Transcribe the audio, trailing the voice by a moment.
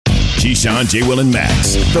Keyshawn, J. Will, and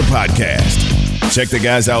Max, the podcast. Check the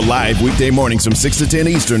guys out live weekday mornings from 6 to 10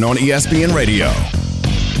 Eastern on ESPN Radio.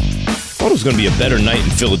 I thought it was going to be a better night in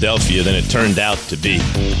Philadelphia than it turned out to be.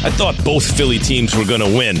 I thought both Philly teams were going to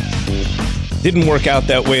win. Didn't work out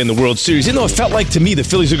that way in the World Series. Even though it felt like to me the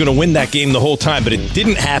Phillies are going to win that game the whole time, but it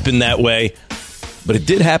didn't happen that way. But it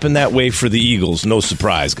did happen that way for the Eagles. No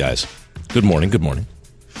surprise, guys. Good morning. Good morning.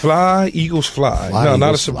 Fly, Eagles fly. No,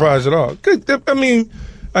 not a surprise at all. Good. I mean,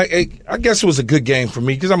 I guess it was a good game for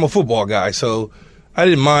me because I'm a football guy, so I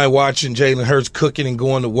didn't mind watching Jalen Hurts cooking and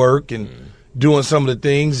going to work and doing some of the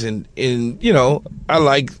things. And you know, I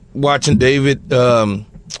like watching David. I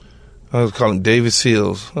was calling David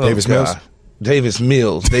Seals. Davis Mills. Davis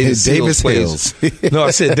Mills. Davis Mills. No,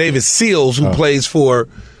 I said Davis Seals, who plays for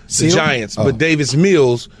the Giants. But Davis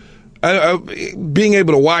Mills, being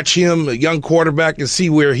able to watch him, a young quarterback, and see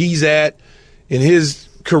where he's at in his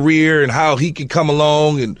career and how he can come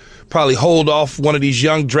along and probably hold off one of these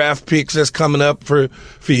young draft picks that's coming up for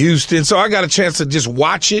Houston. So I got a chance to just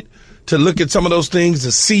watch it, to look at some of those things,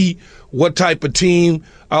 to see what type of team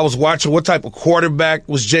I was watching, what type of quarterback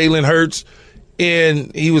was Jalen Hurts.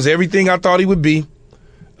 And he was everything I thought he would be.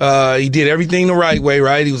 He did everything the right way,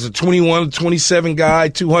 right? He was a 21-27 guy,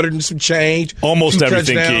 200 and some change. Almost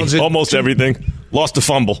everything, Key. Almost everything. Lost a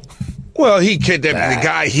fumble. Well, the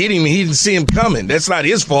guy hit him, and he didn't see him coming. That's not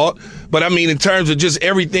his fault. But, I mean, in terms of just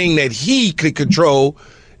everything that he could control,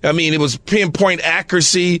 I mean, it was pinpoint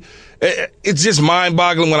accuracy. It's just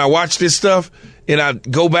mind-boggling when I watch this stuff, and I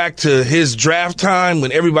go back to his draft time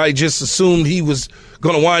when everybody just assumed he was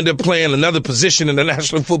going to wind up playing another position in the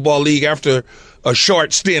National Football League after a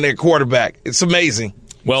short stint at quarterback. It's amazing.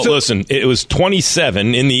 Well, listen, it was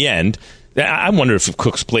 27 in the end. I wonder if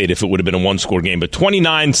Cooks played, if it would have been a one-score game. But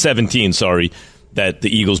 29-17, that the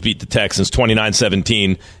Eagles beat the Texans,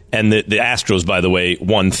 29-17. And the Astros, by the way,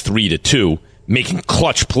 won 3-2, making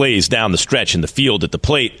clutch plays down the stretch in the field at the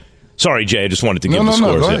plate. Sorry, Jay, I just wanted to give the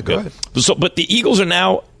scores. Go ahead. But the Eagles are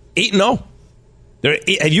now 8-0.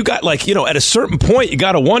 Have you got, at a certain point, you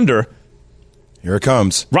got to wonder. Here it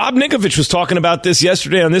comes. Rob Ninkovich was talking about this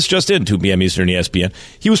yesterday on This Just In, 2 p.m. Eastern ESPN.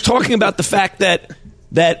 He was talking about the fact that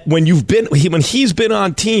when he's been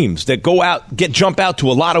on teams that jump out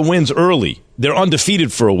to a lot of wins early, they're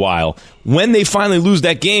undefeated for a while. When they finally lose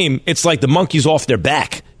that game, it's like the monkey's off their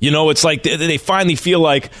back. You know, it's like they finally feel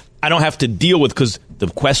like I don't have to deal with, because the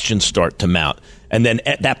questions start to mount. And then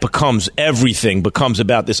that becomes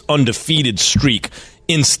about this undefeated streak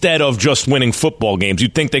instead of just winning football games.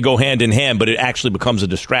 You'd think they go hand in hand, but it actually becomes a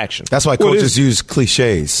distraction. That's why coaches use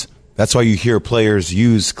cliches. That's why you hear players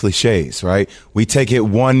use cliches, right? We take it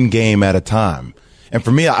one game at a time. And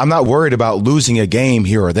for me, I'm not worried about losing a game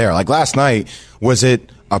here or there. Like last night, was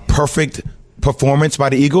it a perfect performance by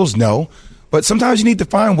the Eagles? No. But sometimes you need to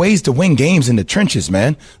find ways to win games in the trenches,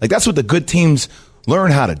 man. Like that's what the good teams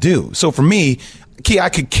learn how to do. So for me, Key, I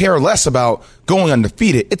could care less about going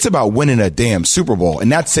undefeated. It's about winning a damn Super Bowl.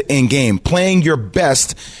 And that's the end game. Playing your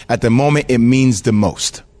best at the moment it means the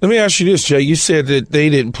most. Let me ask you this, Jay. You said that they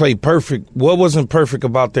didn't play perfect. What wasn't perfect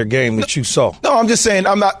about their game that you saw? No, I'm just saying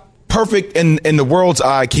I'm not perfect in the world's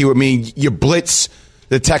eye, Key. With me, you blitz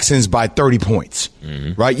the Texans by 30 points,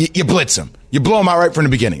 right? You blitz them. You blow them out right from the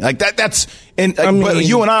beginning. Like that's but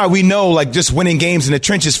you and I, we know just winning games in the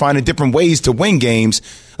trenches, finding different ways to win games.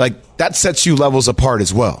 Like that sets you levels apart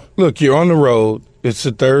as well. Look, you're on the road. It's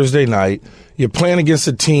a Thursday night. You're playing against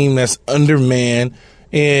a team that's undermanned,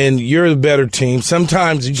 and you're the better team.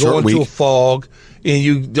 Sometimes you go into a fog and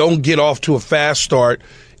you don't get off to a fast start,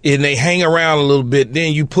 and they hang around a little bit.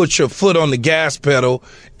 Then you put your foot on the gas pedal,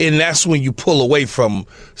 and that's when you pull away from them.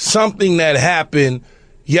 Something that happened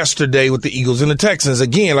yesterday with the Eagles and the Texans.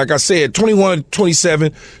 Again, like I said,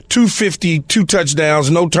 21-27, 250, 2 touchdowns,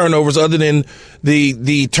 no turnovers other than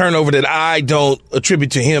the turnover that I don't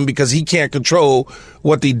attribute to him because he can't control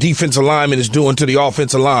what the defensive lineman is doing to the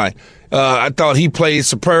offensive line. I thought he played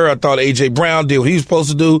superb. I thought A.J. Brown did what he was supposed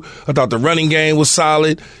to do. I thought the running game was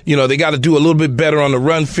solid. You know, they got to do a little bit better on the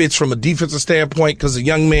run fits from a defensive standpoint because the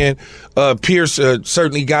young man, Pierce,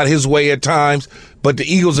 certainly got his way at times. But the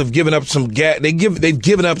Eagles have given up some they've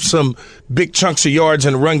given up some big chunks of yards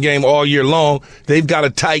in the run game all year long. They've got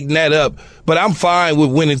to tighten that up. But I'm fine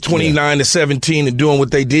with winning 29-17 and doing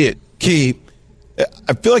what they did. Key,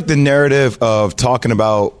 I feel like the narrative of talking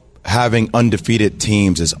about having undefeated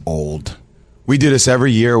teams is old. We do this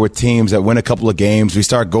every year with teams that win a couple of games. We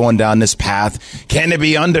start going down this path. Can it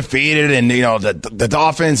be undefeated? And, you know, the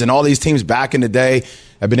Dolphins and all these teams back in the day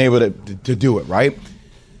have been able to do it, right?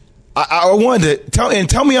 I wanted to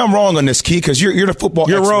tell me I'm wrong on this, Key, because you're the football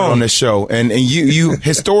expert wrong on this show, and you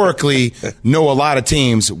historically know a lot of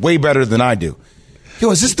teams way better than I do.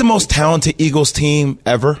 Yo, is this the most talented Eagles team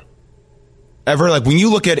ever? Like when you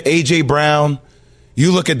look at A.J. Brown,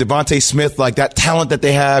 you look at Devontae Smith, like that talent that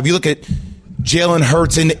they have. You look at Jalen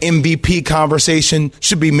Hurts in the MVP conversation,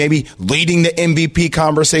 should be maybe leading the MVP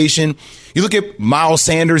conversation. You look at Miles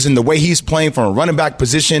Sanders and the way he's playing from a running back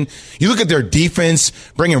position. You look at their defense,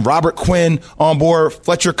 bringing Robert Quinn on board,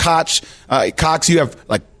 Fletcher Cox. You have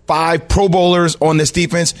like 5 Pro Bowlers on this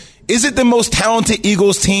defense. Is it the most talented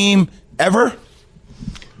Eagles team ever?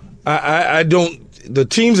 I don't. The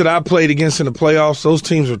teams that I played against in the playoffs, those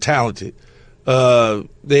teams were talented.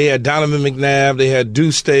 They had Donovan McNabb. They had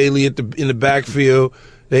Deuce Staley in the backfield.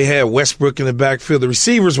 They had Westbrook in the backfield. The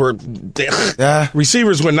receivers were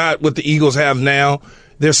not what the Eagles have now.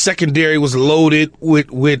 Their secondary was loaded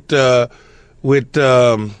with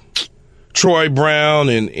Troy Brown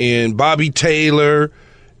and Bobby Taylor.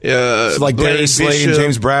 Like Darius Slay and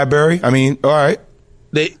James Bradbury. I mean, all right.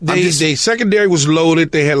 They secondary was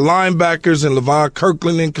loaded. They had linebackers and Levon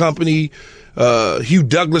Kirkland and company. Hugh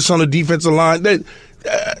Douglas on the defensive line.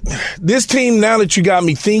 This team, now that you got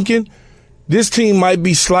me thinking, this team might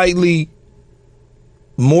be slightly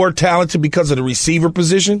more talented because of the receiver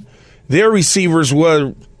position. Their receivers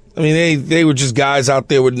were, they were just guys out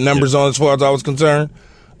there with numbers on as far as I was concerned.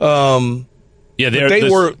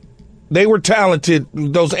 They were talented.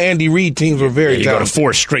 Those Andy Reid teams were very talented. Got a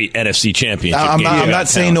 4 straight NFC championship games. I'm not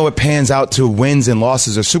saying it pans out to wins and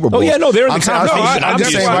losses or Super Bowls. Oh, yeah, no, they're in the conversation. I'm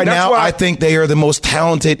just saying right now, I think they are the most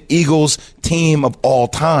talented Eagles team of all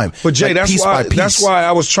time. But, Jay, that's why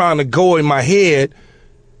I was trying to go in my head,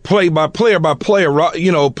 play by player,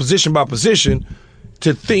 position by position,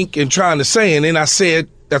 to think and trying to say. And then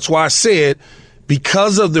that's why I said,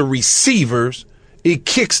 because of the receivers, it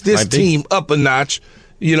kicks this team up a notch.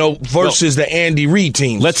 Versus the Andy Reid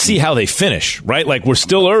team. Let's see how they finish, right? Like, we're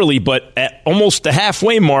still early, but at almost the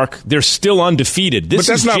halfway mark, they're still undefeated. This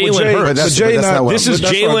is Jalen Hurts. This is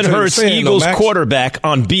Jalen Hurts, Eagles quarterback,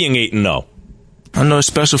 on being 8-0. I know it's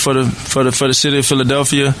special for the city of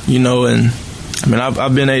Philadelphia, and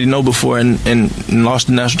I've been 8-0 before and lost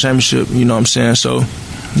the national championship. You know what I'm saying? So,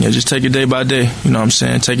 yeah, just take it day by day. You know what I'm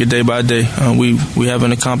saying? Take it day by day. We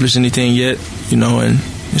haven't accomplished anything yet, and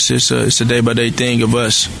it's just it's a day-by-day thing of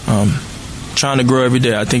us trying to grow every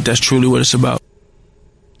day. I think that's truly what it's about.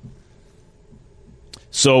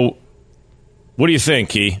 So, what do you think,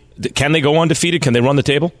 Key? Can they go undefeated? Can they run the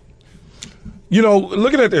table?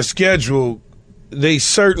 Looking at their schedule, they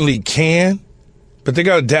certainly can, but they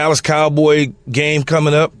got a Dallas Cowboy game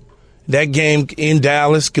coming up. That game in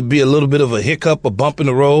Dallas could be a little bit of a hiccup, a bump in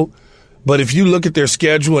the road. But if you look at their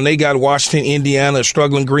schedule, and they got Washington, Indiana, a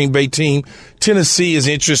struggling Green Bay team. Tennessee is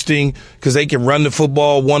interesting because they can run the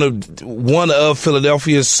football. One of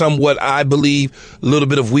Philadelphia's somewhat, I believe, a little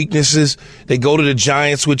bit of weaknesses. They go to the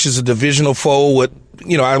Giants, which is a divisional foe.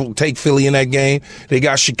 I would take Philly in that game. They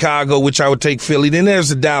got Chicago, which I would take Philly. Then there's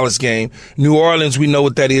the Dallas game. New Orleans, we know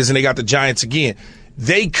what that is, and they got the Giants again.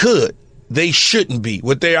 They shouldn't be.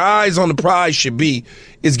 What their eyes on the prize should be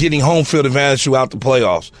is getting home field advantage throughout the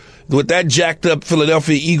playoffs. With that jacked up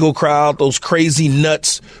Philadelphia Eagle crowd, those crazy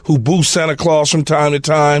nuts who boo Santa Claus from time to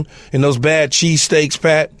time, and those bad cheesesteaks,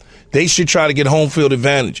 Pat, they should try to get home field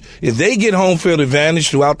advantage. If they get home field advantage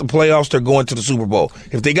throughout the playoffs, they're going to the Super Bowl.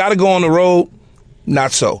 If they got to go on the road,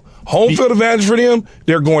 not so. Home field advantage for them,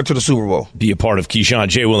 they're going to the Super Bowl. Be a part of Keyshawn,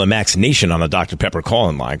 J. Will, and Max Nation on the Dr. Pepper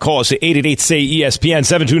call-in line. Call us at 888-SAY-ESPN,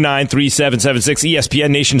 729-3776.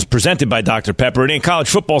 ESPN Nation's presented by Dr. Pepper. It ain't college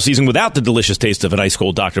football season without the delicious taste of an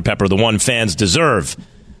ice-cold Dr. Pepper, the one fans deserve.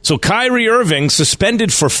 So Kyrie Irving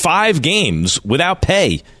suspended for 5 games without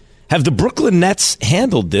pay. Have the Brooklyn Nets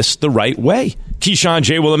handled this the right way? Keyshawn,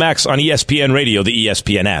 J. Will, and Max on ESPN Radio, the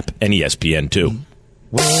ESPN app, and ESPN2.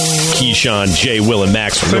 Keyshawn, J. Will, and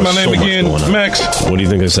Max. Say my name again, Max. What do you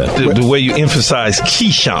think I said? The way you emphasize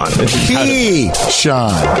Keyshawn.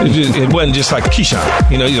 Keyshawn. It wasn't just like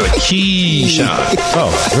Keyshawn. You're like Keyshawn.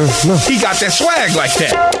 No. He got that swag like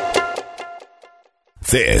that.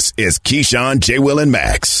 This is Keyshawn, J. Will, and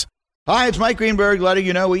Max. Hi, it's Mike Greenberg letting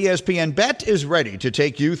you know ESPN Bet is ready to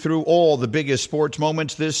take you through all the biggest sports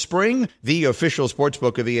moments this spring. The official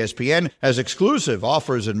sportsbook of ESPN has exclusive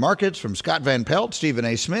offers and markets from Scott Van Pelt, Stephen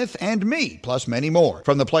A. Smith, and me, plus many more.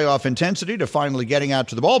 From the playoff intensity to finally getting out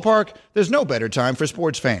to the ballpark, there's no better time for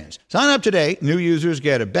sports fans. Sign up today. New users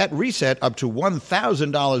get a bet reset up to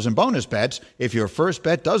 $1,000 in bonus bets if your first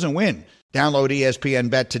bet doesn't win. Download ESPN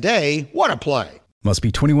Bet today. What a play. Must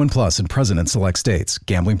be 21 plus and present in select states.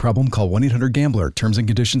 Gambling problem? Call 1-800-GAMBLER. Terms and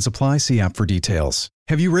conditions apply. See app for details.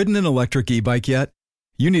 Have you ridden an electric e-bike yet?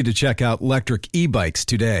 You need to check out Electric E-Bikes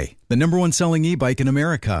today, the #1 selling e-bike in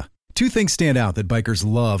America. Two things stand out that bikers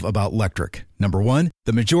love about Electric. Number one,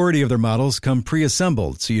 the majority of their models come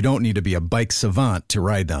pre-assembled, so you don't need to be a bike savant to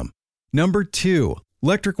ride them. Number two,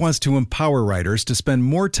 Electric wants to empower riders to spend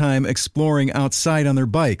more time exploring outside on their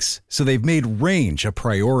bikes, so they've made range a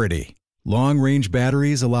priority. Long-range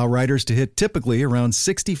batteries allow riders to hit typically around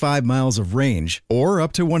 65 miles of range or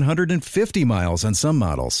up to 150 miles on some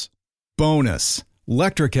models. Bonus,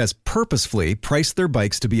 Electric has purposefully priced their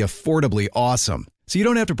bikes to be affordably awesome, so you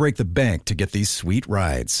don't have to break the bank to get these sweet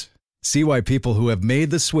rides. See why people who have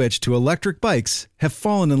made the switch to electric bikes have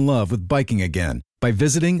fallen in love with biking again by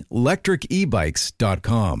visiting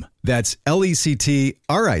lectricebikes.com. That's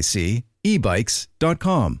LECTRIC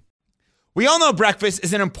ebikes.com. We all know breakfast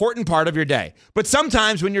is an important part of your day, but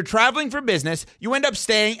sometimes when you're traveling for business, you end up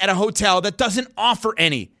staying at a hotel that doesn't offer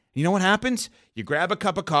any. You know what happens? You grab a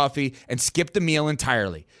cup of coffee and skip the meal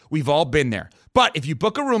entirely. We've all been there. But if you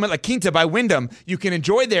book a room at La Quinta by Wyndham, you can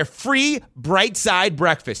enjoy their free Bright Side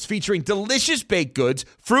breakfast featuring delicious baked goods,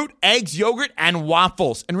 fruit, eggs, yogurt, and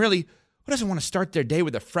waffles. And really, who doesn't want to start their day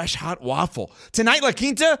with a fresh, hot waffle? Tonight, La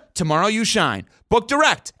Quinta, tomorrow you shine. Book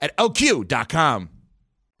direct at lq.com.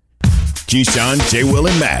 Keyshawn, J. Will,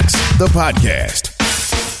 and Max, the podcast.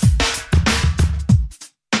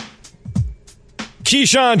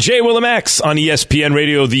 Keyshawn, J. Will, and Max on ESPN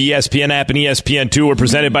Radio, the ESPN app, and ESPN2 are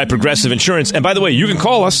presented by Progressive Insurance. And by the way, you can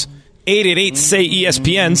call us,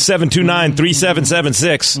 888-SAY-ESPN,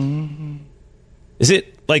 729-3776. Is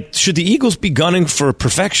it, like, should the Eagles be gunning for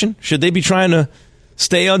perfection? Should they be trying to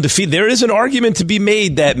stay undefeated? There is an argument to be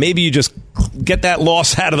made that maybe you just get that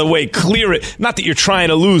loss out of the way, clear it. Not that you're trying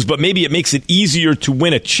to lose, but maybe it makes it easier to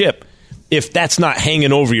win a chip if that's not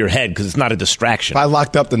hanging over your head because it's not a distraction. If I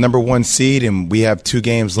locked up the #1 seed and we have 2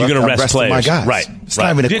 games left, you're going to rest players. My guys. Right. It's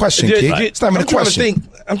not even a question, kid. It's not even a question.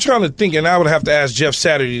 I'm trying to think, and I would have to ask Jeff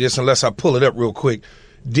Saturday this unless I pull it up real quick,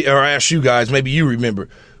 or ask you guys, maybe you remember.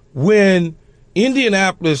 When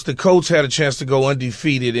Indianapolis, the Colts had a chance to go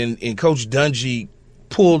undefeated, and Coach Dungy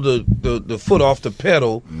pulled the foot off the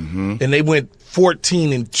pedal, and they went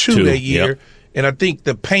 14-2 that year. Yep. And I think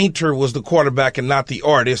the painter was the quarterback and not the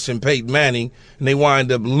artist, and Peyton Manning, and they wind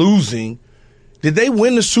up losing. Did they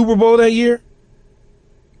win the Super Bowl that year?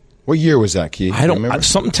 What year was that, Keith? I don't.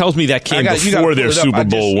 Something tells me that came before their Super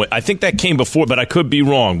Bowl. I think that came before, but I could be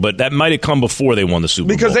wrong. But that might have come before they won the Super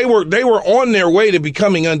Bowl. Because they were on their way to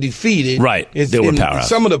becoming undefeated. Right. They were powerhouse.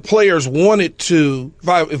 Some of the players wanted to,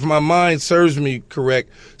 if my mind serves me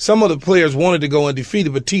correct, some of the players wanted to go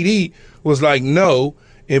undefeated, but TD was like, no,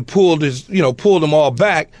 and pulled them all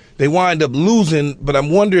back. They wind up losing, but I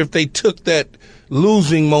wonder if they took that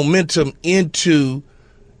losing momentum into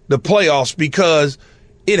the playoffs because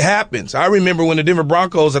it happens. I remember when the Denver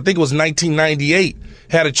Broncos, I think it was 1998,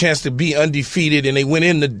 had a chance to be undefeated, and they went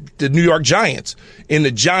in the New York Giants, and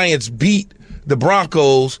the Giants beat the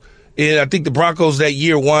Broncos, and I think the Broncos that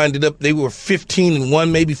year winded up, they were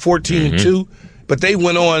 15-1, maybe 14-2, but they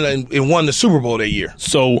went on and won the Super Bowl that year.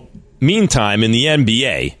 So, meantime, in the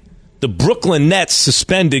NBA, the Brooklyn Nets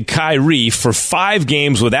suspended Kyrie for 5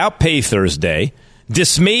 games without pay Thursday,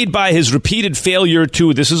 dismayed by his repeated failure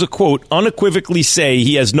to, this is a quote, unequivocally say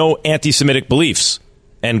he has no anti-Semitic beliefs,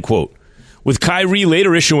 end quote. With Kyrie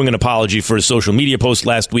later issuing an apology for his social media post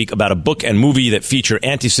last week about a book and movie that feature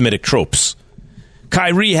anti-Semitic tropes.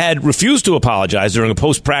 Kyrie had refused to apologize during a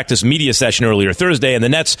post-practice media session earlier Thursday, and the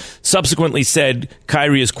Nets subsequently said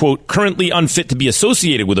Kyrie is, quote, currently unfit to be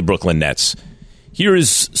associated with the Brooklyn Nets. Here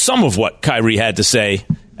is some of what Kyrie had to say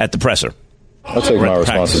at the presser. I take my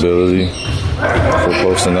responsibility for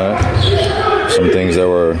posting that. Some things that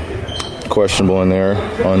were questionable in there,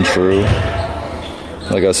 untrue.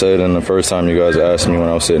 Like I said, in the first time you guys asked me when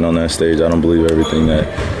I was sitting on that stage, I don't believe everything that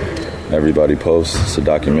everybody posts. It's a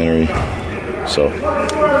documentary. So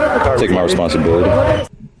I take my responsibility.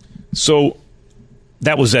 So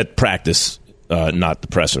that was at practice, not the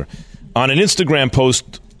presser. On an Instagram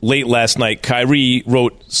post late last night, Kyrie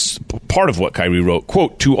wrote, part of what Kyrie wrote,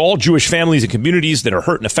 quote, to all Jewish families and communities that are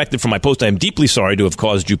hurt and affected from my post, I am deeply sorry to have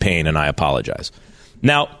caused you pain, and I apologize.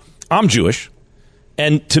 Now, I'm Jewish,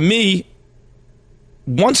 and to me,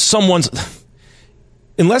 unless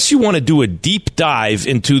you want to do a deep dive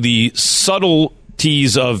into the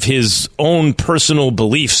subtleties of his own personal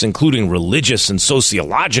beliefs, including religious and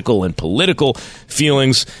sociological and political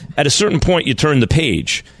feelings, at a certain point, you turn the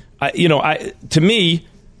page. To me,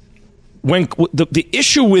 when the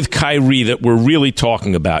issue with Kyrie that we're really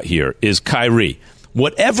talking about here is Kyrie.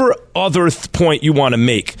 whatever other point you want to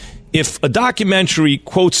make, if a documentary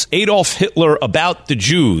quotes Adolf Hitler about the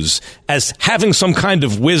Jews as having some kind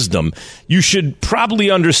of wisdom, you should probably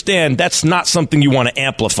understand that's not something you want to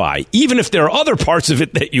amplify, even if there are other parts of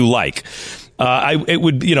it that you like. I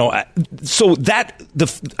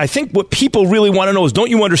think what people really want to know is, don't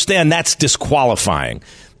you understand that's disqualifying?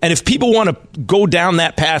 And if people want to go down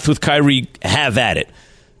that path with Kyrie, have at it.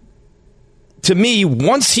 To me,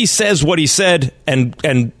 once he says what he said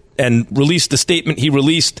and released the statement he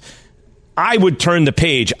released, I would turn the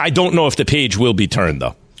page. I don't know if the page will be turned,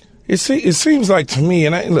 though. It seems like to me,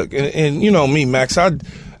 and you know me, Max, I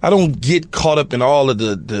don't get caught up in all of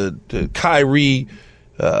the Kyrie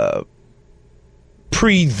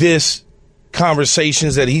pre-this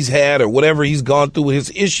conversations that he's had or whatever he's gone through with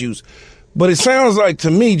his issues. But it sounds like to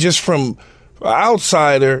me, just from an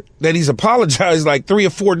outsider, that he's apologized like 3 or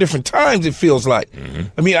 4 different times, it feels like. Mm-hmm.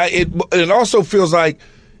 I mean, it also feels like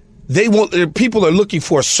people are looking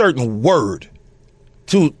for a certain word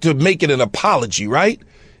to make it an apology, right?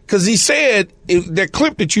 Because he said, that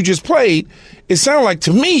clip that you just played, it sounded like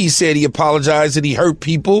to me he said he apologized, that he hurt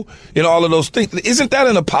people and all of those things. Isn't that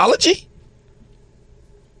an apology?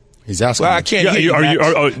 He's asking. Well, I can't.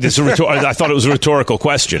 I thought it was a rhetorical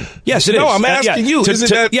question. Yes, it is. No, I'm asking you.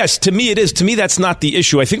 Yes, to me it is. To me, that's not the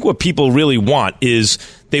issue. I think what people really want is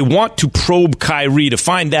they want to probe Kyrie to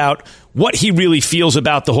find out what he really feels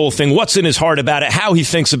about the whole thing, what's in his heart about it, how he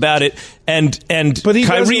thinks about it, and but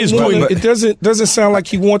Kyrie is going. It doesn't sound like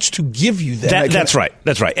he wants to give you that. That's right.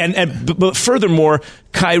 That's right. But furthermore,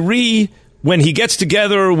 Kyrie, when he gets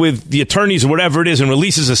together with the attorneys or whatever it is and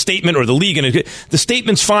releases a statement, or the league, and the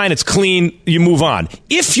statement's fine, it's clean, you move on.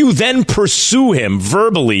 If you then pursue him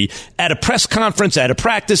verbally at a press conference, at a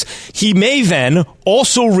practice, he may then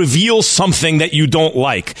also reveal something that you don't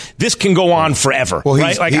like. This can go on forever,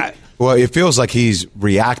 right? Well, it feels like he's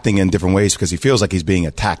reacting in different ways because he feels like he's being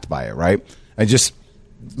attacked by it, right? And just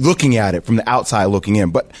looking at it from the outside looking in.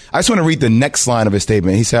 But I just want to read the next line of his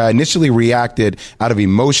statement. He said, I initially reacted out of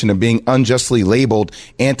emotion of being unjustly labeled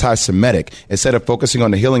anti-Semitic instead of focusing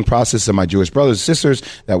on the healing process of my Jewish brothers and sisters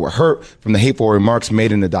that were hurt from the hateful remarks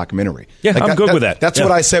made in the documentary. Yeah, I'm good with that. That's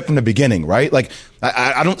what I said from the beginning, right? Like,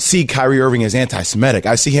 I don't see Kyrie Irving as anti-Semitic.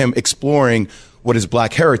 I see him exploring what is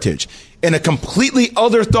black heritage. In a completely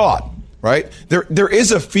other thought, right? There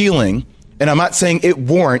is a feeling, and I'm not saying it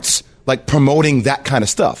warrants like promoting that kind of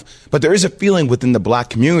stuff, but there is a feeling within the black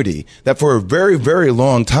community that for a very, very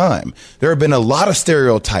long time, there have been a lot of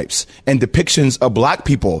stereotypes and depictions of black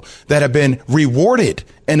people that have been rewarded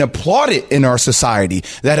and applauded in our society,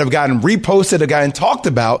 that have gotten reposted, have gotten talked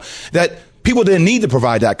about, that people didn't need to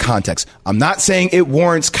provide that context. I'm not saying it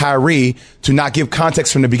warrants Kyrie to not give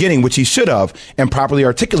context from the beginning, which he should have, and properly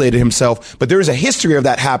articulated himself. But there is a history of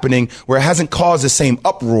that happening where it hasn't caused the same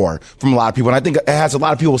uproar from a lot of people. And I think it has a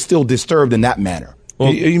lot of people still disturbed in that manner.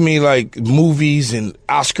 Well, you mean like movies and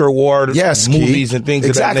Oscar award movies Key. And things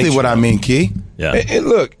exactly of that nature? What I mean, Key. Yeah. And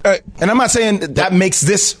look, and I'm not saying that makes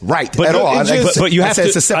this right at all. But you have to.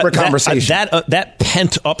 It's a separate conversation. That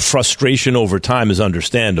pent up frustration over time is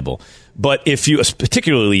understandable. But if you,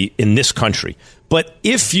 particularly in this country, but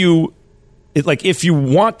if you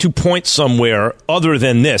want to point somewhere other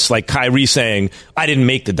than this, like Kyrie saying, I didn't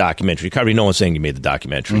make the documentary. Kyrie, no one's saying you made the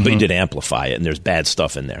documentary, but you did amplify it, and there's bad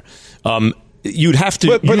stuff in there. You'd have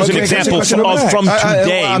to use an example from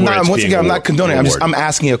today. I'm not condoning. I'm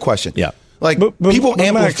asking a question. Yeah. Like, but people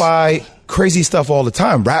amplify Max, crazy stuff all the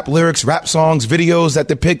time. Rap lyrics, rap songs, videos that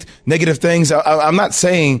depict negative things. I'm not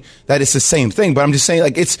saying that it's the same thing, but I'm just saying,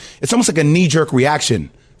 like, it's almost like a knee-jerk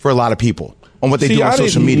reaction for a lot of people on what they do on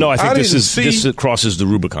social media. No, I think this crosses the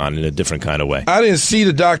Rubicon in a different kind of way. I didn't see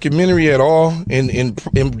the documentary at all and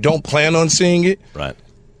don't plan on seeing it. Right.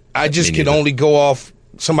 I just could only go off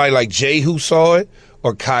somebody like Jay who saw it,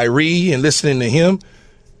 or Kyrie, and listening to him.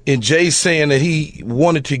 And Jay saying that he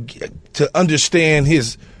wanted to understand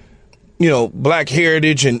his, black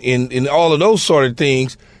heritage and all of those sort of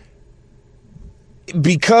things.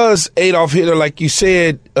 Because Adolf Hitler, like you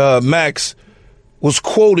said, Max, was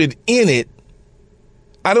quoted in it,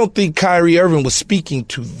 I don't think Kyrie Irving was speaking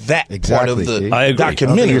to that part of the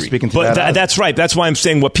documentary. That's right. That's why I'm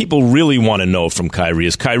saying what people really want to know from Kyrie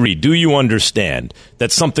is, Kyrie, do you understand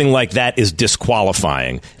that something like that is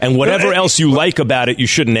disqualifying? And whatever else you like about it, you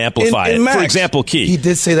shouldn't amplify it. Max, for example, Key. He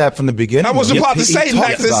did say that from the beginning. I was about to say,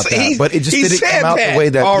 Max, but it just didn't come out the way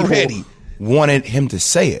that people wanted him to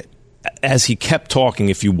say it. As he kept talking,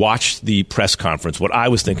 if you watched the press conference, what I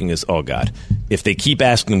was thinking is, oh, God, if they keep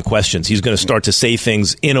asking him questions, he's going to start to say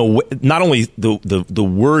things in a way, not only the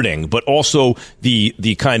wording, but also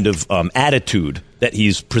the kind of attitude that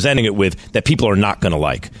he's presenting it with that people are not going to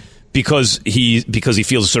like. Because he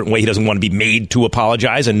feels a certain way, he doesn't want to be made to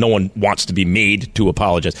apologize, and no one wants to be made to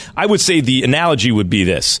apologize. I would say the analogy would be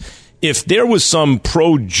this. If there was some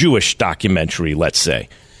pro-Jewish documentary, let's say,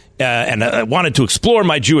 and I wanted to explore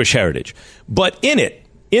my Jewish heritage, but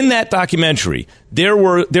in that documentary, there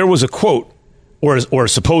was a quote, or a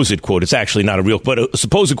supposed quote, it's actually not a real, but a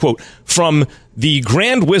supposed quote from the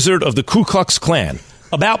Grand Wizard of the Ku Klux Klan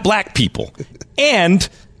about black people. And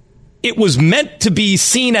it was meant to be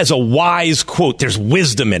seen as a wise quote. There's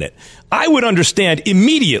wisdom in it. I would understand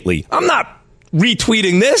immediately. I'm not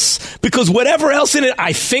retweeting this because whatever else in it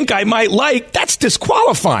I think I might like, that's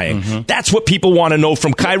disqualifying. Mm-hmm. That's what people want to know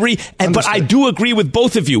from Kyrie. But I do agree with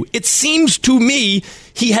both of you. It seems to me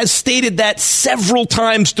he has stated that several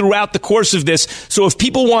times throughout the course of this. So if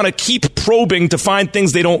people want to keep probing to find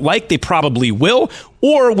things they don't like, they probably will.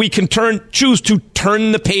 Or we can choose to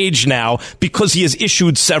turn the page now because he has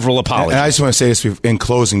issued several apologies. And I just want to say this in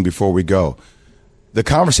closing before we go. The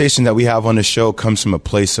conversation that we have on this show comes from a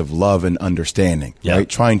place of love and understanding, right?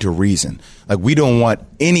 Trying to reason. Like, we don't want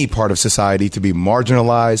any part of society to be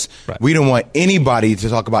marginalized. Right. We don't want anybody to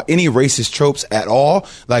talk about any racist tropes at all.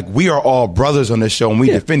 Like, we are all brothers on this show and we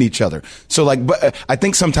defend each other. So, like, but I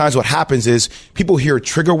think sometimes what happens is people hear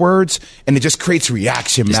trigger words and it just creates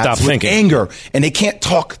reaction, with anger, and they can't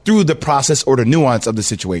talk through the process or the nuance of the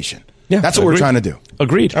situation. Yeah, that's what we're trying to do.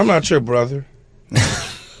 Agreed. I'm not your brother.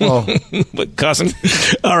 Well, but cousin.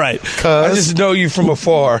 All right. I just know you from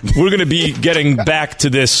afar. We're going to be getting back to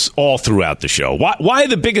this all throughout the show. Why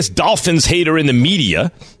the biggest Dolphins hater in the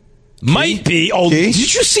media might be... Oh, did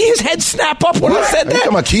you see his head snap up when I said that? Are you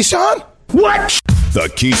talking about Keyshawn? What?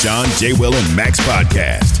 The Keyshawn, J. Will, and Max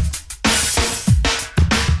podcast.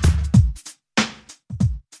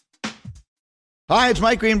 Hi, it's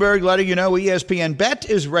Mike Greenberg letting you know ESPN Bet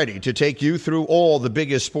is ready to take you through all the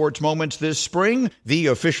biggest sports moments this spring. The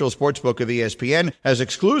official sportsbook of ESPN has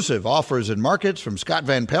exclusive offers and markets from Scott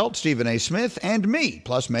Van Pelt, Stephen A. Smith, and me,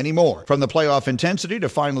 plus many more. From the playoff intensity to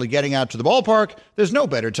finally getting out to the ballpark, there's no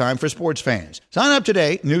better time for sports fans. Sign up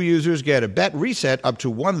today. New users get a bet reset up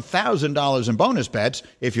to $1,000 in bonus bets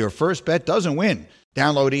if your first bet doesn't win.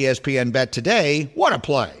 Download ESPN Bet today. What a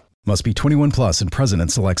play. Must be 21 plus and present in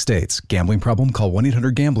select states. Gambling problem? Call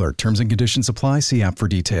 1-800-GAMBLER. Terms and conditions apply. See app for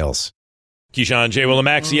details. Keyshawn, J. Will, and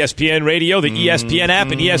Max, ESPN Radio, the ESPN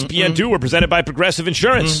app, and ESPN2 were presented by Progressive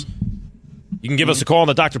Insurance. You can give us a call on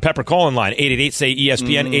the Dr. Pepper call-in line,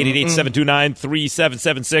 888-SAY-ESPN,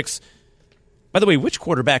 888-729-3776. By the way, which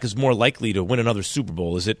quarterback is more likely to win another Super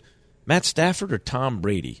Bowl? Is it Matt Stafford or Tom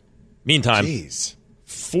Brady? Meantime,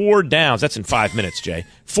 4 Downs. That's in 5 minutes, Jay.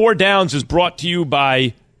 4 Downs is brought to you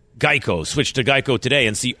by Geico. Switch to Geico today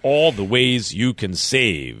and see all the ways you can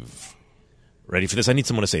save. Ready for this? I need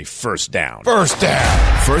someone to say first down. First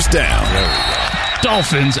down. First down. There we go.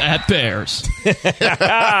 Dolphins at Bears.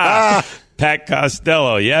 Pat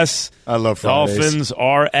Costello, yes. I love Fridays. Dolphins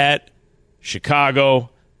are at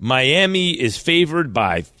Chicago. Miami is favored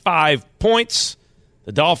by 5 points.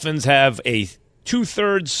 The Dolphins have a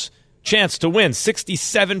 2/3 chance to win.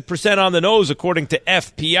 67% on the nose, according to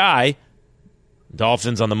FPI.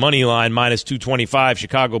 Dolphins on the money line, minus 225.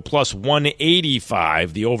 Chicago plus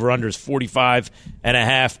 185. The over-under is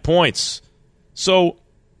 45.5 points. So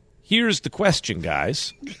here's the question,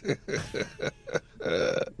 guys.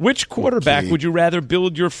 Which quarterback would you rather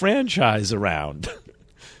build your franchise around?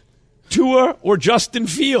 Tua or Justin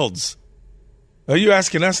Fields? Are you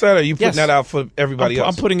asking us that, or are you putting that out for everybody else?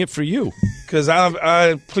 I'm putting it for you. Because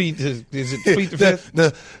I plead, is it plead the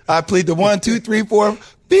fifth? I plead the 1, 2, 3, 4.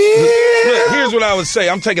 Look, here's what I would say.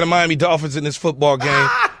 I'm taking the Miami Dolphins in this football game,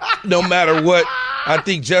 no matter what. I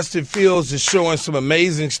think Justin Fields is showing some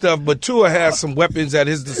amazing stuff, but Tua has some weapons at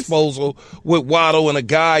his disposal with Waddle and a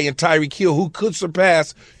guy in Tyreek Hill who could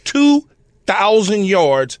surpass 2,000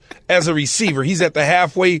 yards as a receiver. He's at the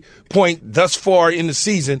halfway point thus far in the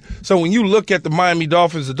season. So when you look at the Miami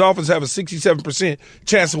Dolphins, the Dolphins have a 67%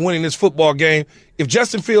 chance of winning this football game. If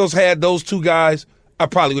Justin Fields had those two guys, I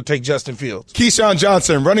probably would take Justin Fields. Keyshawn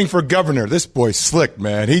Johnson running for governor. This boy's slick,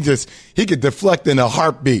 man. He could deflect in a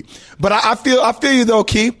heartbeat. But I feel you though,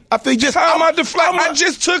 Key. I feel just how am I deflecting? I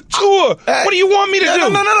just took Tua. What do you want me to do?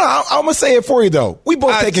 No. I'm gonna say it for you though. We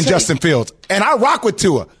both taking Justin Fields, and I rock with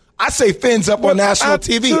Tua. I say Fins up on national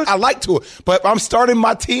TV. I like Tua, but I'm starting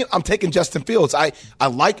my team. I'm taking Justin Fields. I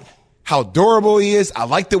like how durable he is. I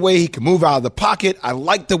like the way he can move out of the pocket. I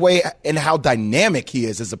like the way and how dynamic he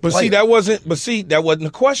is as a player. That wasn't the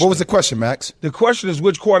question. What was the question, Max? The question is,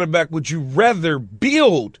 which quarterback would you rather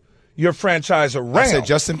build your franchise around? I said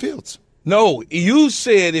Justin Fields. No, you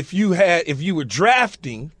said if you were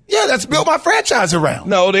drafting. Yeah, that's build my franchise around.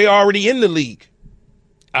 No, they already in the league.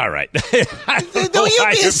 All right. Don't you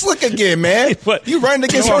be slick again, man. You running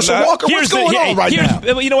against Herschel Walker. What's going on right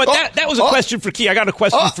now? You know what? That was a question for Key. I got a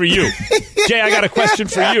question for you. Jay, I got a question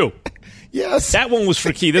for you. Yes. That one was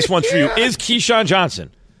for Key. This one's for you. Is Keyshawn Johnson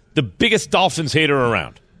the biggest Dolphins hater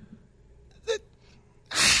around?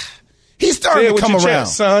 He's starting to come around,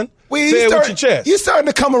 chest, son. Say it with your chest. You're starting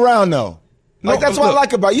to come around, though. That's what I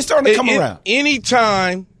like about you. You're starting to come around.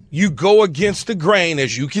 Anytime you go against the grain,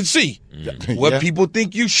 as you can see, what people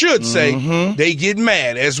think you should say, they get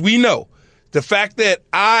mad, as we know. The fact that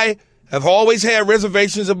I have always had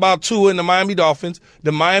reservations about Tua and the Miami Dolphins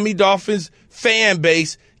fan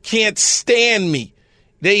base can't stand me.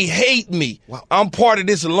 They hate me. Wow. I'm part of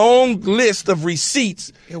this long list of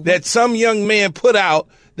receipts that some young man put out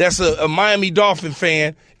that's a Miami Dolphin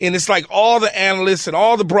fan, and it's like all the analysts and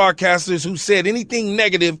all the broadcasters who said anything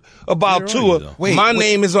negative about Tua, my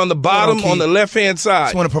name is on the bottom on the left-hand side. I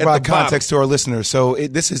just want to provide context to our listeners. So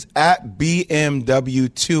this is at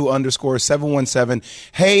BMW2_717.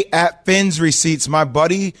 Hey, at Finn's Receipts, my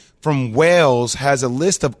buddy from Wales has a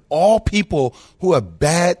list of all people who have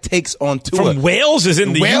bad takes on Tua. From Wales is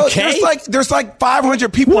in the UK? There's like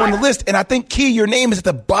 500 people on the list, and I think, Key, your name is at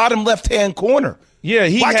the bottom left-hand corner. Yeah,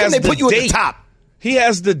 Why can't they put you at the top? He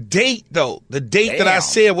has the date, though. The date that I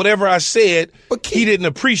said, whatever I said, he didn't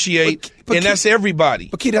appreciate, and that's everybody.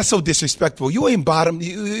 But, Key, that's so disrespectful. You ain't bottom.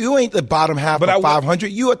 You ain't the bottom half of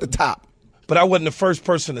 500. You at the top. But I wasn't the first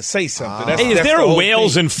person to say something. Is there a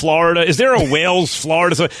Wales in Florida? Is there a Wales,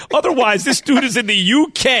 Florida? Otherwise, this dude is in the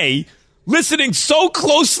UK listening so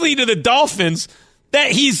closely to the Dolphins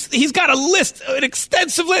that he's got a list, an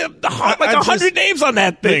extensive list, like 100 names on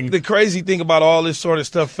that thing. The crazy thing about all this sort of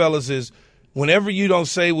stuff, fellas, is whenever you don't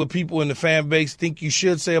say what people in the fan base think you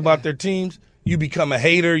should say about their teams, you become a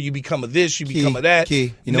hater, you become a this, you become a that.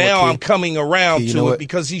 Now I'm coming around to it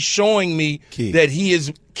because he's showing me that he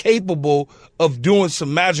is capable of doing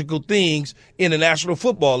some magical things in the National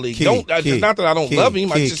Football League. Not that I don't love him.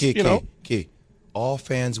 All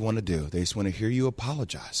fans want to do, they just want to hear you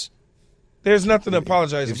apologize. There's nothing to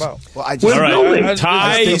apologize about. Well, I just want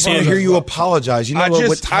to hear you apologize. You know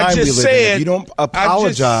what time we live in. You don't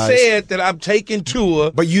apologize. I just said that I'm taking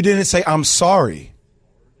Tua. But you didn't say, I'm sorry.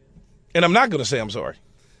 And I'm not going to say I'm sorry.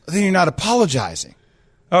 Then you're not apologizing.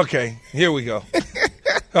 Okay, here we go.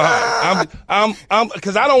 I'm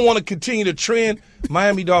because I don't want to continue to trend.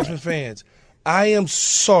 Miami Dolphin fans, I am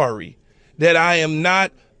sorry that I am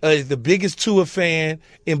not the biggest Tua fan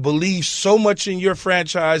and believe so much in your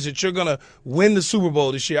franchise that you're going to win the Super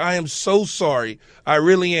Bowl this year. I am so sorry. I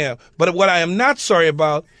really am. But what I am not sorry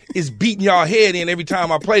about is beating y'all head in every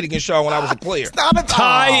time I played against y'all when I was a player. It's not a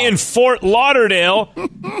tie in Fort Lauderdale.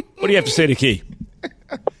 What do you have to say to Key?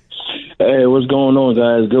 Hey, what's going on,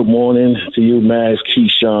 guys? Good morning to you, Max,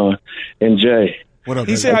 Keyshawn, and Jay. What up,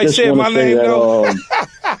 he said how you said my name, though.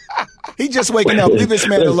 He just waking up. Leave this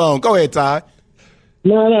man alone. Go ahead, Ty.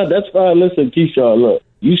 No, that's fine. Listen, Keyshawn, look,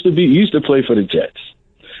 used to play for the Jets,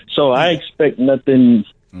 so I expect nothing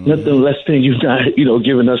less than you not,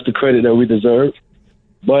 giving us the credit that we deserve.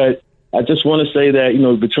 But I just want to say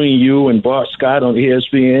that, between you and Bart Scott on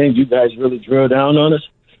ESPN, you guys really drill down on us.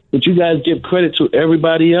 But you guys give credit to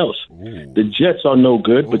everybody else. Ooh. The Jets are no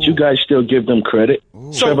good, but you guys still give them credit.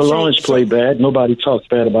 Trevor Lawrence played bad. Nobody talks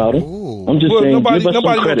bad about him. I'm just saying, give us some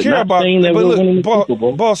credit. Care about, saying that we're winning the Super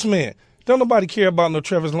Bowl. Boss man, don't nobody care about no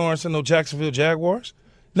Trevor Lawrence and no Jacksonville Jaguars.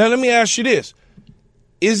 Now, let me ask you this.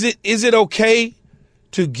 Is it okay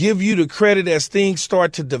to give you the credit as things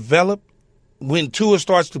start to develop? When Tua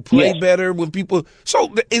starts to play better, when people –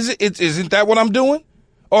 so isn't that what I'm doing?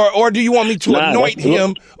 Or do you want me to anoint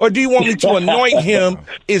him? Or do you want me to anoint him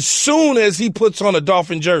as soon as he puts on a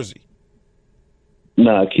Dolphin jersey?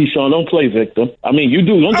 Nah, Keyshawn, don't play victim. I mean, you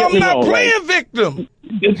do. Don't get me wrong. I'm not playing victim.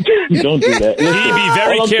 Don't do that. Listen, be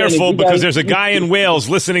very careful because there's a guy in Wales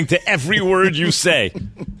listening to every word you say.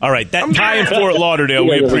 All right, that tie in Fort Lauderdale,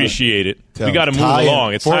 we appreciate it. We got to move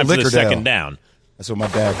along. It's time for the second down. That's what my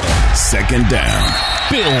dad called. Second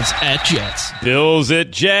down. Bills at Jets. Bills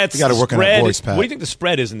at Jets. We got to work on that voice, Pat. What do you think the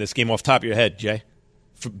spread is in this game off the top of your head, Jay?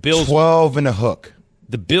 For Bills, 12 and a hook.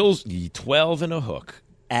 The Bills, 12 and a hook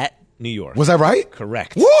at New York. Was that right?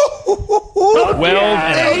 Correct. Woo! 12 and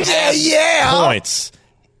a half points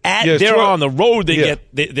They're on the road. They're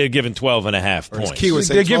given 12.5 points.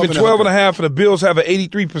 They're giving 12.5, and the Bills have an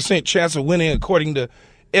 83% chance of winning, according to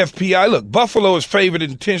FPI. Look, Buffalo is favored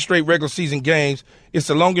in 10 straight regular season games. It's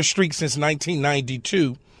the longest streak since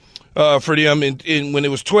 1992 for them when it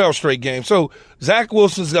was 12 straight games. So Zach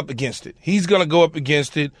Wilson's up against it. He's going to go up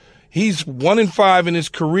against it. He's 1-5 in his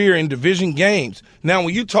career in division games. Now,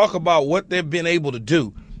 when you talk about what they've been able to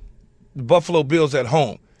do, the Buffalo Bills at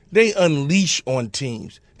home, they unleash on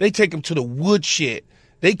teams. They take them to the woodshed.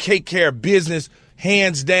 They take care of business,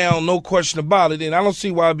 hands down, no question about it. And I don't see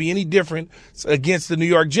why it'd be any different against the New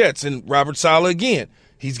York Jets. And Robert Saleh, again,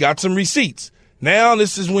 he's got some receipts. Now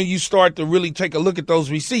this is when you start to really take a look at those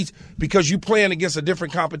receipts because you're playing against a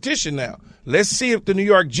different competition now. Let's see if the New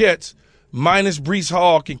York Jets, minus Breece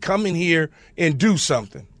Hall, can come in here and do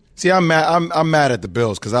something. See, I'm mad at the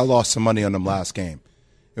Bills because I lost some money on them last game.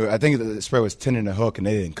 I think the spread was 10 and a hook, and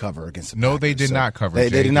they didn't cover against the Packers. No, they did not cover. They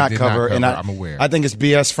did not cover, and I'm aware. I think it's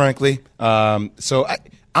BS, frankly. So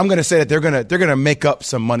I'm going to say that they're going to make up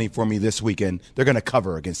some money for me this weekend. They're going to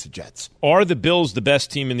cover against the Jets. Are the Bills the best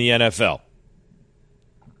team in the NFL?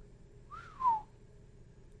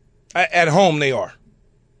 At home, they are.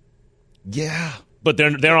 Yeah, but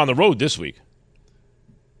they're on the road this week.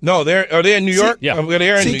 No, are they in New York? Yeah,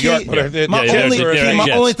 they're in New York. My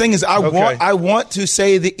only thing is I want to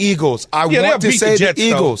say the Eagles. I want to say the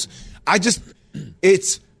Eagles. Though.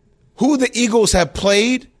 It's who the Eagles have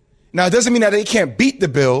played. Now, it doesn't mean that they can't beat the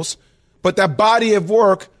Bills, but that body of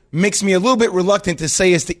work makes me a little bit reluctant to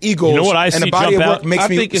say it's the Eagles. You know what I see and the body jump of work out? makes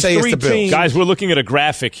me say it's the Bills. Guys, we're looking at a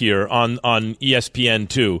graphic here on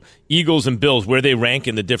ESPN2. Eagles and Bills, where they rank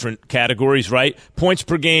in the different categories, right? Points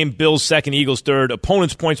per game, Bills second, Eagles third.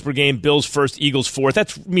 Opponents' points per game, Bills first, Eagles fourth.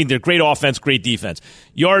 They're great offense, great defense.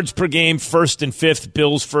 Yards per game, first and fifth,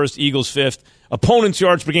 Bills first, Eagles fifth. Opponents'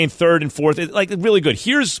 yards per game, third and fourth. Really good.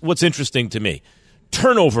 Here's what's interesting to me.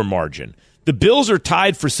 Turnover margin. The Bills are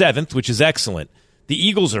tied for seventh, which is excellent. The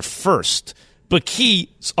Eagles are first. But key,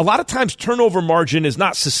 a lot of times turnover margin is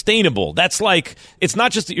not sustainable. That's like, it's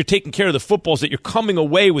not just that you're taking care of the footballs, that you're coming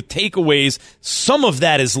away with takeaways. Some of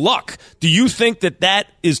that is luck. Do you think that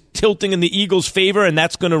is tilting in the Eagles' favor and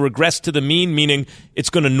that's going to regress to the mean, meaning it's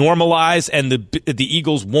going to normalize and the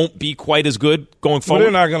Eagles won't be quite as good going forward?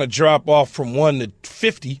 Well, they're not going to drop off from 1 to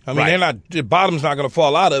 50. I mean, the bottom's not going to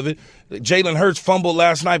fall out of it. Jalen Hurts fumbled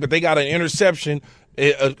last night, but they got an interception.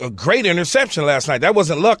 A great interception last night. That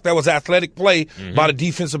wasn't luck. That was athletic play by the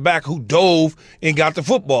defensive back who dove and got the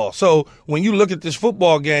football. So when you look at this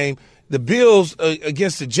football game, the Bills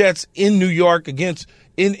against the Jets in New York, against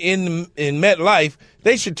in MetLife,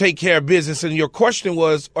 they should take care of business. And your question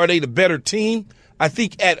was, are they the better team? I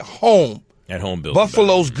think at home. At home, Bills.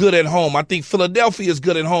 Buffalo's good at home. I think Philadelphia is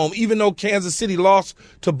good at home. Even though Kansas City lost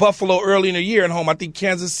to Buffalo early in the year at home, I think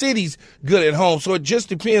Kansas City's good at home. So it just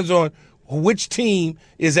depends on which team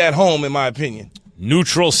is at home, in my opinion.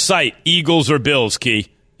 Neutral site, Eagles or Bills, Key,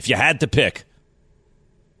 if you had to pick.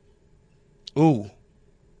 Ooh.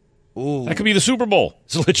 That could be the Super Bowl.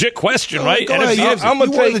 It's a legit question, right? I'm going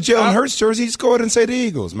to tell you the Jalen Hurts jersey. Just go ahead and say the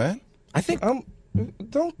Eagles, man. I think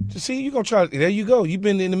don't see you're gonna try. There you go. You've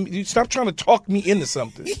been in. You stop trying to talk me into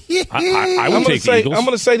something. I would take the Eagles. I'm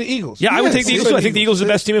going to say the Eagles. Yeah, I would take the Eagles. I think the Eagles are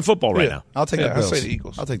the best team in football right now. I'll take the Bills. I'll say the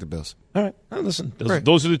Eagles. I'll take the Bills. All right. Now, listen,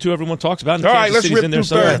 those are the two everyone talks about. And all right, let's City's rip in there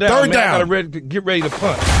through third down. Third down. Get ready to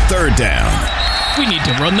punt. Third down. We need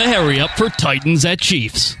to run the hurry up for Titans at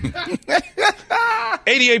Chiefs.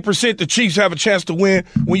 88% the Chiefs have a chance to win.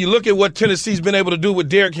 When you look at what Tennessee's been able to do with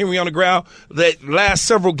Derrick Henry on the ground, that last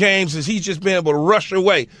several games, is he's just been able to rush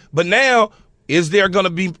away. But now, is there going to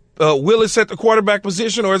be Willis at the quarterback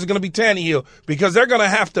position, or is it going to be Tannehill? Because they're going to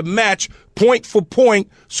have to match point for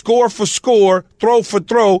point, score for score, throw for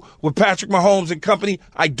throw with Patrick Mahomes and company.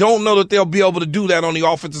 I don't know that they'll be able to do that on the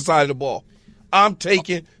offensive side of the ball. I'm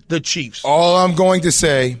taking the Chiefs. All I'm going to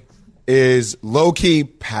say is low-key,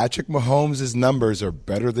 Patrick Mahomes' numbers are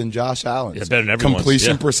better than Josh Allen's. Yeah, better than everyone's.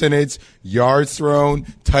 Completion percentage, yards thrown,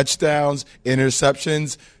 touchdowns,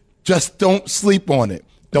 interceptions. Just don't sleep on it.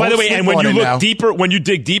 By the way, and when you look deeper, when you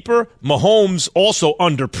dig deeper, Mahomes also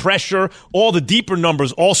under pressure. All the deeper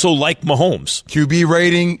numbers also like Mahomes. QB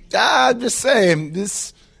rating, just saying,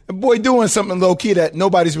 this boy doing something low-key that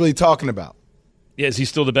nobody's really talking about. Yeah, is he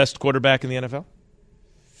still the best quarterback in the NFL?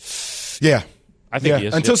 Yeah. I think he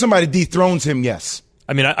is. Until somebody dethrones him, yes.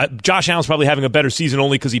 I mean, Josh Allen's probably having a better season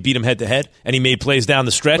only because he beat him head-to-head, and he made plays down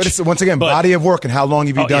the stretch. But it's, once again, body of work and how long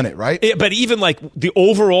have you done it, right? But even like the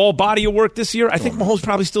overall body of work this year, I think Mahomes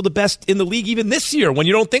probably still the best in the league even this year when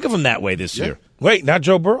you don't think of him that way this year. Wait, not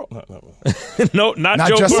Joe Burrow? No, not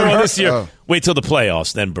Joe Burrow this year. Wait till the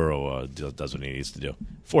playoffs, then Burrow does what he needs to do.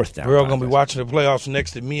 Fourth down. Burrow going to be watching the playoffs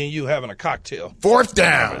next to me and you having a cocktail. Fourth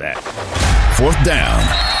down. Fourth down.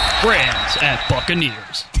 Rams at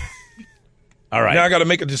Buccaneers. All right. Now I got to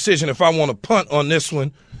make a decision if I want to punt on this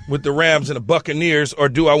one with the Rams and the Buccaneers, or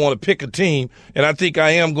do I want to pick a team? And I think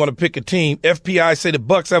I am going to pick a team. FPI say the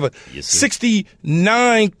Bucs have a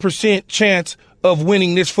 69% chance of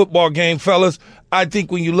winning this football game, fellas. I think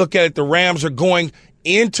when you look at it, the Rams are going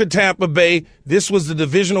into Tampa Bay. This was the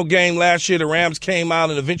divisional game last year. The Rams came out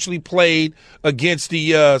and eventually played against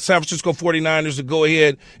the San Francisco 49ers to go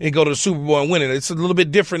ahead and go to the Super Bowl and win it. It's a little bit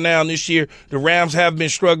different now this year. The Rams have been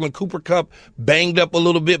struggling. Cooper Kupp banged up a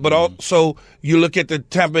little bit, but also you look at the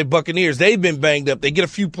Tampa Bay Buccaneers. They've been banged up. They get a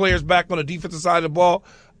few players back on the defensive side of the ball.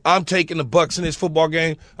 I'm taking the Bucs in this football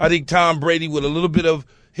game. I think Tom Brady, with a little bit of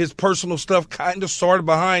his personal stuff kind of started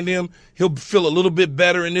behind him, he'll feel a little bit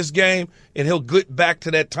better in this game, and he'll get back to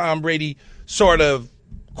that Tom Brady sort of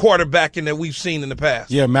quarterbacking that we've seen in the past.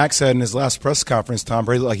 Yeah, Max said in his last press conference, Tom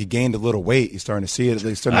Brady looked like he gained a little weight. He's starting to see it.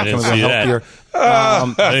 He's starting to become a little healthier.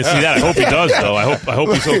 I didn't see that. I hope he does, though. I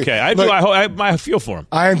hope he's okay. I feel for him.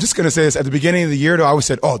 I am just going to say this. At the beginning of the year, though, I always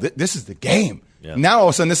said, this is the game. Yeah. Now, all of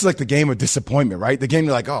a sudden, this is like the game of disappointment, right? The game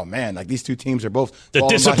you're like, oh, man, like these two teams are both. The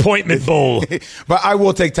disappointment bowl. But I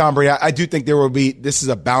will take Tom Brady. I do think this is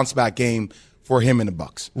a bounce-back game for him and the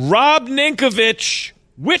Bucs. Rob Ninkovich,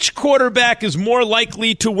 which quarterback is more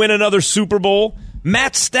likely to win another Super Bowl,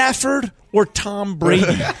 Matt Stafford or Tom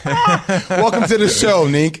Brady? Welcome to the show,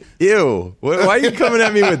 Nink. Ew. Why are you coming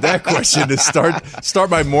at me with that question to start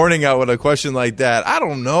my morning out with a question like that? I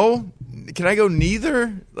don't know. Can I go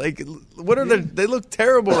neither? Like, what are they look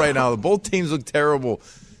terrible right now. Both teams look terrible.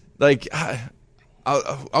 Like,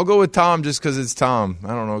 I'll go with Tom just because it's Tom. I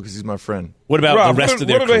don't know, because he's my friend. What about Rob, the rest of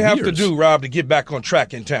their careers? What do they have to do, Rob, to get back on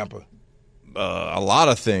track in Tampa? A lot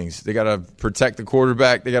of things. They got to protect the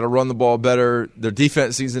quarterback. They got to run the ball better. Their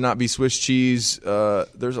defense needs to not be Swiss cheese.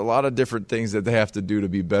 There's a lot of different things that they have to do to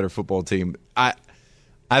be a better football team. I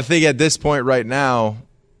think at this point right now,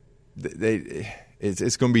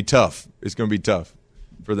 it's going to be tough. It's going to be tough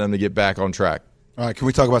for them to get back on track. All right, can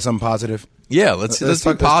we talk about something positive? Yeah, let's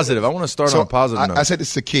be positive. I want to start on a positive note. I said this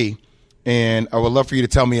is the key, and I would love for you to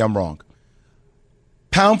tell me I'm wrong.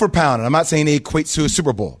 Pound for pound, and I'm not saying they equate to a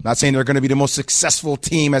Super Bowl. I'm not saying they're going to be the most successful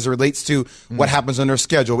team as it relates to what happens on their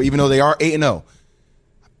schedule, even though they are 8-0.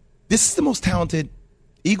 This is the most talented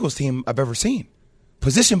Eagles team I've ever seen.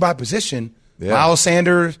 Position by position, Miles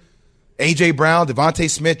Sanders, A.J. Brown, Devontae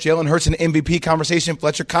Smith, Jalen Hurts in the MVP conversation,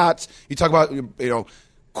 Fletcher Cox. You talk about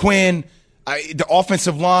Quinn, the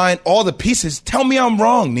offensive line, all the pieces. Tell me I'm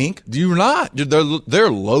wrong, Nink. You're not. They're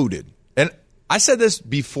loaded. And I said this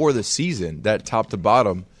before the season, that top to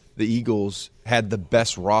bottom, the Eagles had the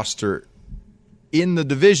best roster in the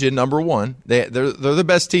division, number one. They're the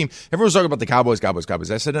best team. Everyone's talking about the Cowboys.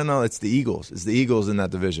 I said, no, it's the Eagles. It's the Eagles in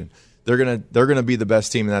that division. They're gonna be the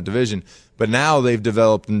best team in that division. But now they've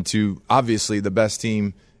developed into obviously the best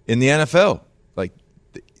team in the NFL. Like,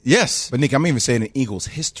 yes. But Nick, I'm even saying in Eagles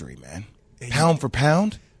history, man. Pound for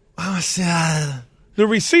pound. The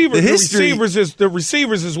receivers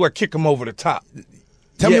is what kick them over the top.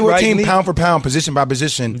 Tell me what team, pound for pound, position by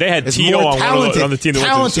position, they had is T.O. more on the team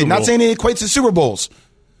that went to the Super Bowl. Not saying it equates to Super Bowls.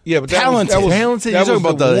 Yeah, but talented. That was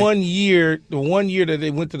the 1 year. The 1 year that they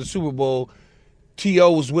went to the Super Bowl,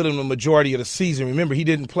 T.O. was with him the majority of the season. Remember, he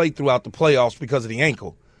didn't play throughout the playoffs because of the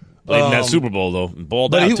ankle. Played in that Super Bowl though,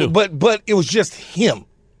 balled out too. But it was just him.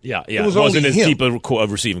 Yeah. It wasn't as deep a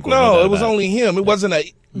receiving core. No, it was only him. It wasn't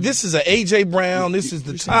this is a A.J. Brown. This is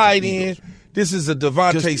the tight end. This is a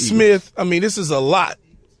Devontae Smith. I mean, this is a lot.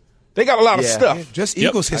 They got a lot of stuff. Just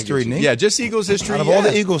Eagles history, Nick. Yeah, just Eagles history. Out of all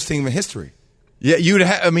the Eagles team in history. Yeah,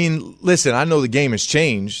 listen, I know the game has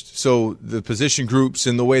changed, so the position groups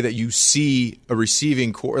and the way that you see a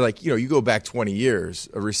receiving core, like, you go back 20 years,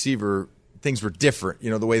 a receiver, things were different.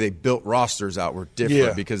 The way they built rosters out were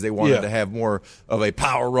different because they wanted to have more of a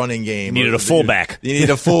power running game. You needed a fullback. You need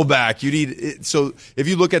a fullback. So if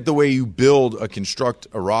you look at the way you construct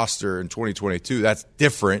a roster in 2022, that's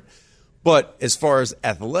different. But as far as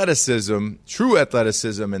athleticism, true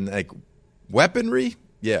athleticism, and like weaponry,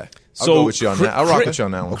 yeah. I'll go with you on that. I'll rock with you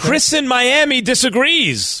on that one. Chris in Miami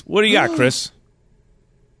disagrees. What do you got, Chris?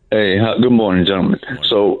 Hey, good morning, gentlemen.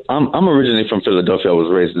 So I'm originally from Philadelphia. I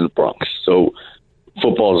was raised in the Bronx. So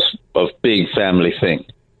football's a big family thing.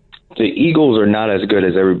 The Eagles are not as good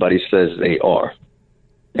as everybody says they are.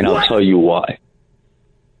 And I'll tell you why.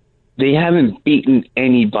 They haven't beaten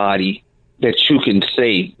anybody that you can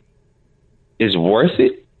say is worth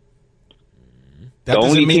it. That the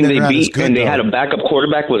only mean team they beat good, and they though. had a backup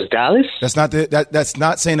quarterback was Dallas. That's not that's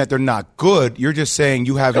not saying that they're not good. You're just saying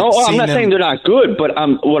you haven't. No, seen I'm not them. saying they're not good, but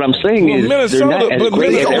what I'm saying is they're not as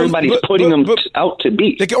great as everybody's putting them out to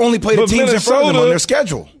be. They can only play the teams in front of them on their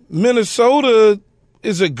schedule. Minnesota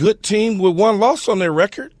is a good team with one loss on their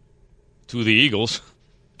record. To the Eagles.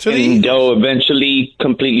 And they'll eventually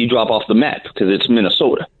completely drop off the map because it's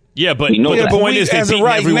Minnesota. Yeah, but the point is they beat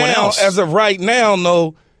everyone else. As of right now,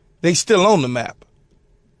 no, they still own the map.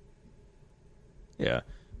 Yeah.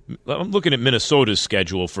 I'm looking at Minnesota's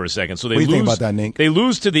schedule for a second. So they What do you lose, think about that, Nink? They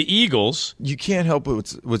lose to the Eagles. You can't help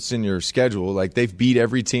what's in your schedule. Like, they've beat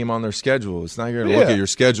every team on their schedule. It's not you're going to look at your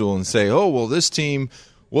schedule and say, oh, well, this team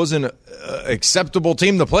wasn't an acceptable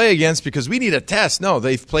team to play against because we need a test. No,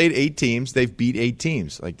 they've played 8 teams. They've beat 8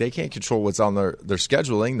 teams. Like, they can't control what's on their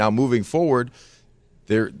scheduling. Now, moving forward,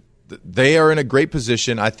 they are in a great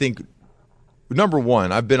position. I think, number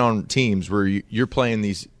one, I've been on teams where you're playing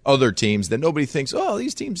these other teams that nobody thinks, oh,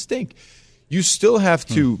 these teams stink. You still have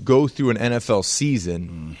to go through an NFL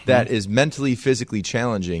season that is mentally, physically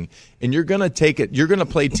challenging, and you're going to take it. You're going to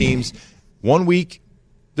play teams 1 week.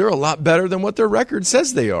 They're a lot better than what their record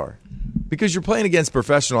says they are because you're playing against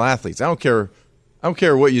professional athletes. I don't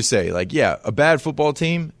care what you say. Like, yeah, a bad football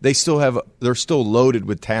team, they're still loaded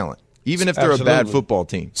with talent, even if they're a bad football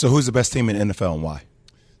team. So who's the best team in NFL and why?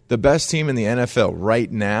 The best team in the NFL right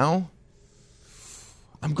now,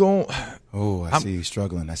 I'm going. Oh, I see you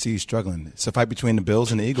struggling. It's a fight between the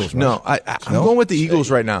Bills and the Eagles, right? No, I'm going with the Eagles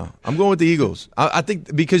right now. I'm going with the Eagles. I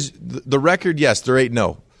think because the record, yes, they're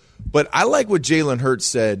 8-0. But I like what Jalen Hurts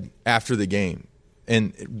said after the game.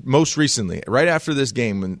 And most recently, right after this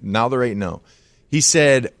game, and now they're 8-0. He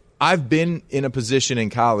said, I've been in a position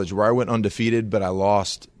in college where I went undefeated, but I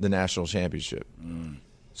lost the national championship.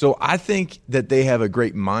 So I think that they have a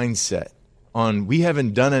great mindset on we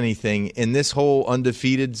haven't done anything in this whole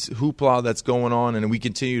undefeated hoopla that's going on, and we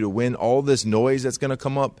continue to win. All this noise that's going to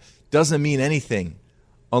come up doesn't mean anything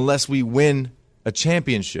unless we win a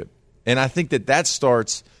championship. And I think that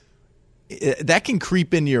starts – that can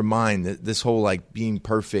creep into your mind, this whole like being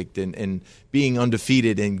perfect and being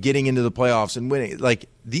undefeated and getting into the playoffs and winning. Like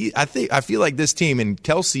I feel like this team, and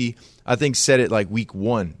Kelsey, I think, said it like week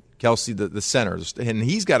 1. Kelsey, the center, and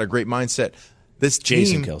he's got a great mindset. This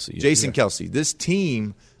team, Jason Kelsey. This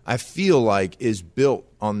team, I feel like, is built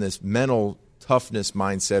on this mental toughness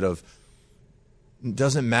mindset of it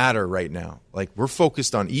doesn't matter right now. Like, we're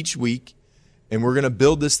focused on each week, and we're going to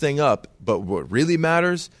build this thing up. But what really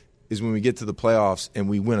matters is when we get to the playoffs and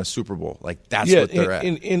we win a Super Bowl. Like, that's what they're at.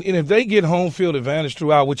 And if they get home field advantage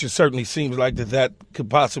throughout, which it certainly seems like that could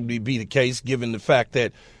possibly be the case, given the fact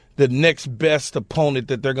that the next best opponent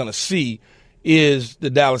that they're going to see is the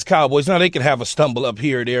Dallas Cowboys. Now, they could have a stumble up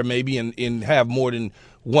here or there maybe and have more than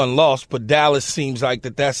one loss, but Dallas seems like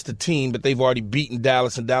that's the team, but they've already beaten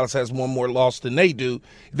Dallas, and Dallas has one more loss than they do.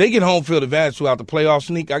 If they get home field advantage throughout the playoffs,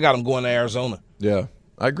 Nick, I got them going to Arizona. Yeah,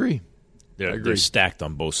 I agree. They're stacked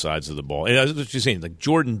on both sides of the ball. And that's what you're saying. Like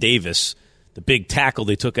Jordan Davis, the big tackle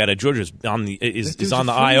they took out of Georgia, is on the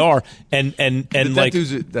IR, and like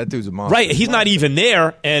that dude's a monster. Right, he's not even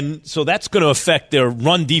there, and so that's going to affect their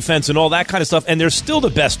run defense and all that kind of stuff. And they're still the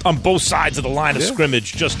best on both sides of the line of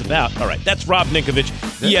scrimmage, just about. All right, that's Rob Ninkovich,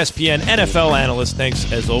 ESPN NFL analyst.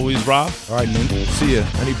 Thanks as always, Rob. All right, Nink. See ya.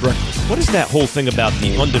 I need breakfast. What is that whole thing about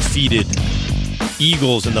the undefeated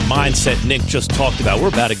Eagles and the mindset Nick just talked about? We're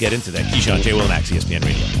about to get into that. Keyshawn, J. Will, and Max, ESPN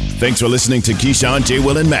Radio. Thanks for listening to Keyshawn, J.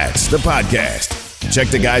 Will, and Max, the podcast. Check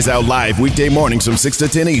the guys out live weekday mornings from 6 to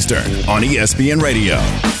 10 Eastern on ESPN Radio.